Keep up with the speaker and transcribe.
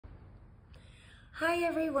Hi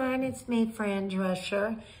everyone, it's me, Fran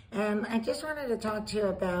Drescher, and I just wanted to talk to you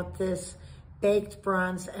about this baked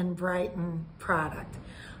Bronze-n-Brighten product.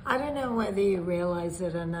 I don't know whether you realize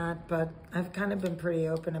it or not, but I've kind of been pretty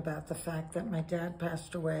open about the fact that my dad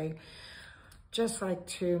passed away just like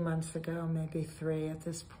 2 months ago, maybe 3 at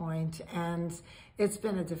this point, and it's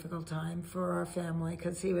been a difficult time for our family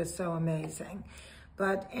because he was so amazing.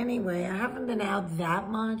 But anyway, I haven't been out that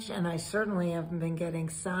much, and I certainly haven't been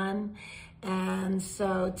getting sun. And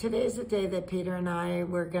so today's the day that Peter and I,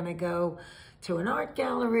 we're gonna go to an art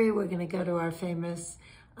gallery. We're gonna go to our famous,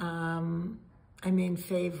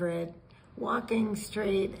 favorite walking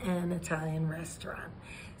street and Italian restaurant.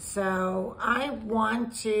 So I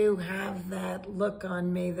want to have that look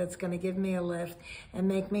on me that's gonna give me a lift and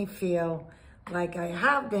make me feel like I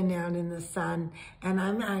have been out in the sun and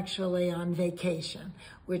I'm actually on vacation,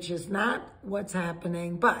 which is not what's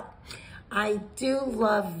happening, but I do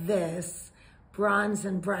love this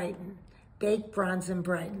Bronze-n-Brighten, baked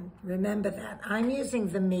Bronze-n-Brighten. Remember that. I'm using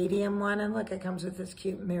the medium one, and look, it comes with this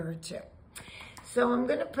cute mirror too. So I'm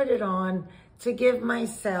gonna put it on to give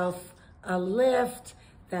myself a lift,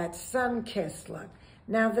 that sun-kissed look.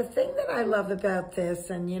 Now, the thing that I love about this,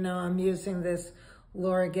 and I'm using this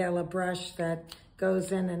L'Oreal brush that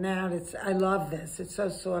goes in and out. I love this. It's so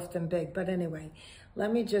soft and big. But anyway,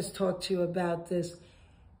 let me just talk to you about this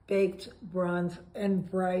baked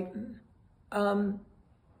Bronze-n-Brighten.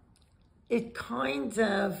 It kind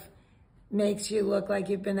of makes you look like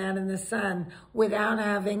you've been out in the sun without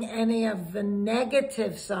having any of the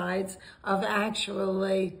negative sides of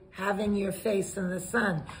actually having your face in the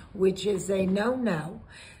sun, which is a no-no.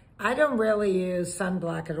 I don't really use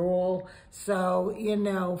sunblock at all. So,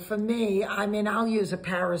 for me, I'll use a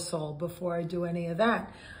parasol before I do any of that.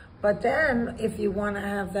 But then if you want to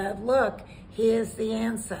have that look, here's the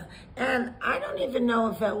answer. And I don't even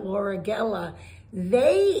know if at L'Oreal,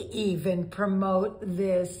 they even promote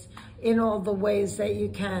this in all the ways that you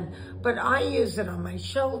can. But I use it on my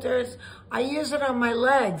shoulders. I use it on my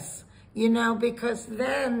legs, because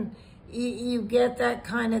then you get that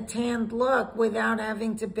kind of tanned look without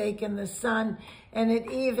having to bake in the sun, and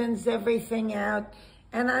it evens everything out.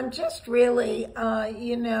 And I'm just really,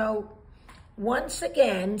 once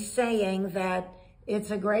again saying that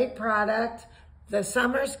it's a great product. The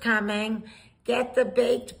summer's coming. Get the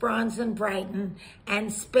baked Bronze-n-Brighten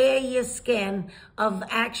and spare your skin of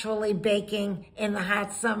actually baking in the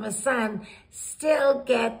hot summer sun. Still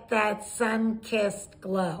get that sun-kissed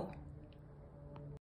glow.